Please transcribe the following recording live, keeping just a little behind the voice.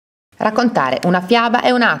Raccontare una fiaba è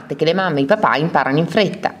un'arte che le mamme e i papà imparano in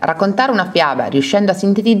fretta. Raccontare una fiaba, riuscendo a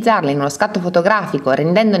sintetizzarla in uno scatto fotografico,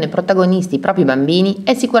 rendendone protagonisti i propri bambini,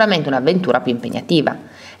 è sicuramente un'avventura più impegnativa.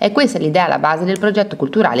 È questa l'idea alla base del progetto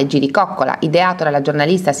culturale Giricoccola, ideato dalla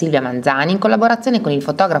giornalista Silvia Manzani in collaborazione con il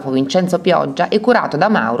fotografo Vincenzo Pioggia e curato da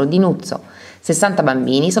Mauro Di Nuzzo. 60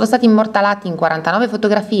 bambini sono stati immortalati in 49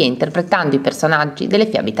 fotografie interpretando i personaggi delle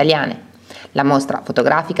fiabe italiane. La mostra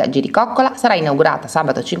fotografica Giricoccola sarà inaugurata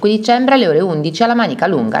sabato 5 dicembre alle ore 11 alla Manica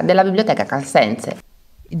Lunga della Biblioteca Calsense.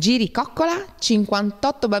 Giricoccola,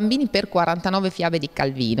 58 bambini per 49 fiabe di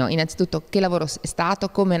Calvino. Innanzitutto, che lavoro è stato,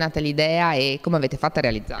 come è nata l'idea e come avete fatto a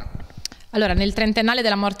realizzarlo? Allora, nel trentennale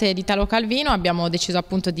della morte di Italo Calvino abbiamo deciso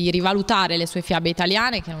appunto di rivalutare le sue fiabe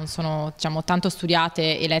italiane, che non sono, diciamo, tanto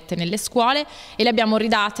studiate e lette nelle scuole, e le abbiamo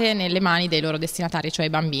ridate nelle mani dei loro destinatari, cioè i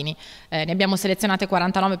bambini. Ne abbiamo selezionate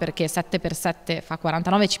 49 perché 7 per 7 fa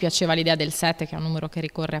 49, ci piaceva l'idea del 7, che è un numero che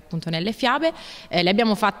ricorre appunto nelle fiabe. Le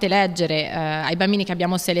abbiamo fatte leggere ai bambini che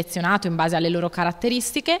abbiamo selezionato in base alle loro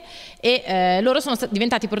caratteristiche e loro sono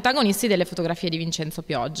diventati protagonisti delle fotografie di Vincenzo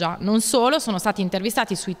Pioggia. Non solo, sono stati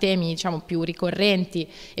intervistati sui temi, diciamo, più ricorrenti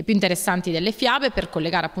e più interessanti delle fiabe per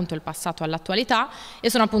collegare appunto il passato all'attualità,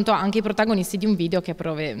 e sono appunto anche i protagonisti di un video che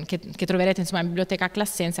troverete insomma in Biblioteca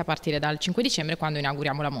Classense a partire dal 5 dicembre, quando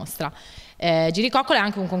inauguriamo la mostra. Giricoccola è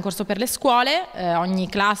anche un concorso per le scuole, ogni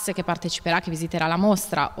classe che parteciperà, che visiterà la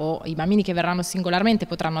mostra, o i bambini che verranno singolarmente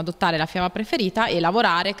potranno adottare la fiaba preferita e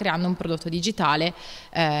lavorare creando un prodotto digitale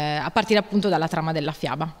a partire appunto dalla trama della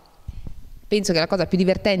fiaba. Penso che la cosa più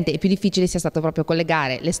divertente e più difficile sia stato proprio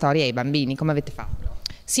collegare le storie ai bambini. Come avete fatto?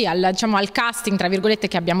 Sì, diciamo, al casting, tra virgolette,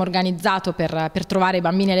 che abbiamo organizzato per trovare i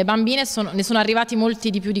bambini e le bambine, ne sono arrivati molti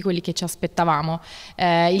di più di quelli che ci aspettavamo.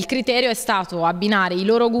 Il criterio è stato abbinare i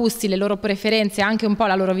loro gusti, le loro preferenze, anche un po'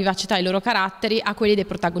 la loro vivacità e i loro caratteri a quelli dei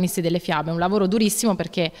protagonisti delle fiabe. Un lavoro durissimo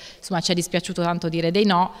perché insomma ci è dispiaciuto tanto dire dei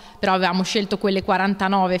no, però avevamo scelto quelle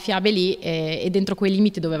 49 fiabe lì e dentro quei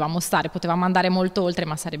limiti dovevamo stare. Potevamo andare molto oltre,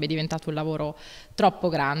 ma sarebbe diventato un lavoro troppo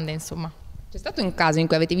grande, insomma. C'è stato un caso in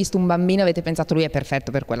cui avete visto un bambino e avete pensato lui è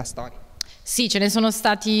perfetto per quella storia? Sì, ce ne sono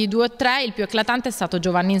stati 2 o 3, il più eclatante è stato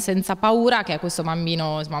Giovannin senza paura, che è questo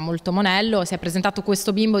bambino insomma, molto monello. Si è presentato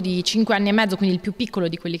questo bimbo di 5 anni e mezzo, quindi il più piccolo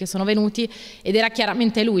di quelli che sono venuti, ed era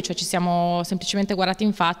chiaramente lui, cioè ci siamo semplicemente guardati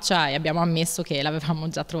in faccia e abbiamo ammesso che l'avevamo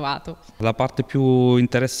già trovato. La parte più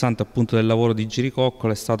interessante appunto del lavoro di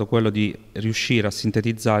Giricoccola è stato quello di riuscire a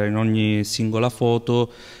sintetizzare in ogni singola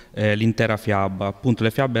foto l'intera fiaba. Appunto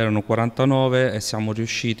le fiabe erano 49 e siamo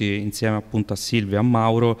riusciti insieme appunto a Silvia e a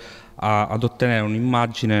Mauro ad ottenere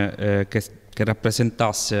un'immagine che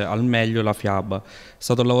rappresentasse al meglio la fiaba. È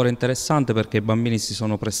stato un lavoro interessante perché i bambini si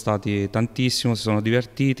sono prestati tantissimo, si sono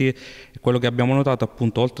divertiti, e quello che abbiamo notato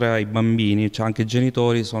appunto, oltre ai bambini, cioè anche i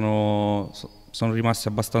genitori sono rimasti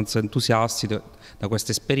abbastanza entusiasti da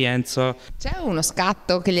questa esperienza. C'è uno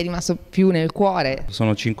scatto che gli è rimasto più nel cuore?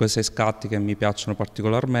 Sono 5-6 scatti che mi piacciono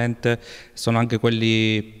particolarmente, sono anche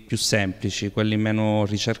quelli più semplici, quelli meno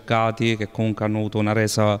ricercati, che comunque hanno avuto una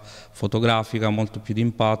resa fotografica molto più di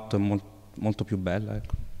impatto e molto più bella.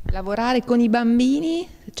 Ecco. Lavorare con i bambini,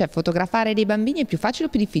 cioè fotografare dei bambini, è più facile o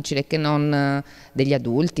più difficile che non degli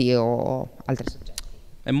adulti o altri soggetti?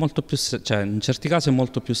 È molto più, cioè, in certi casi è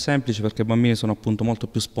molto più semplice perché i bambini sono appunto molto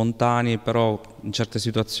più spontanei, però in certe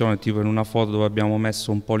situazioni, tipo in una foto dove abbiamo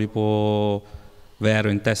messo un polipo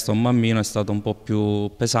vero in testa a un bambino, è stato un po'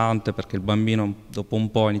 più pesante perché il bambino dopo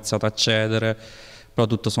un po' ha iniziato a cedere, però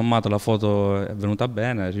tutto sommato la foto è venuta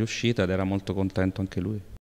bene, è riuscita ed era molto contento anche lui.